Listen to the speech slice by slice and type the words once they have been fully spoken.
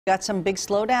Got some big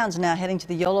slowdowns now heading to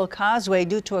the Yolo Causeway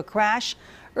due to a crash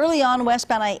early on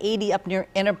westbound I-80 up near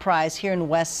Enterprise here in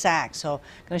West Sac. So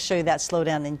I'm going to show you that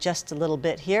slowdown in just a little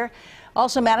bit here.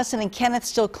 Also, Madison and Kenneth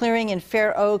still clearing in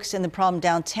Fair Oaks in the problem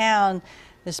downtown.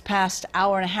 This past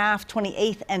hour and a half,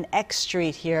 28th and X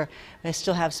Street here, they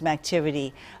still have some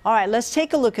activity. All right, let's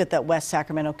take a look at that West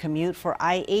Sacramento commute for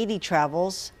I-80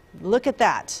 travels. Look at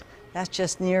that. That's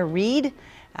just near Reed.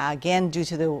 Again, due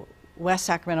to the West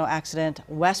Sacramento accident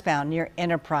westbound near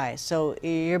Enterprise. So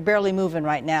you're barely moving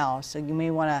right now. So you may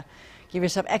want to give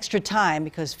yourself extra time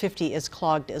because 50 is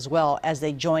clogged as well as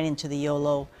they join into the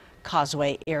Yolo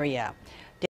Causeway area.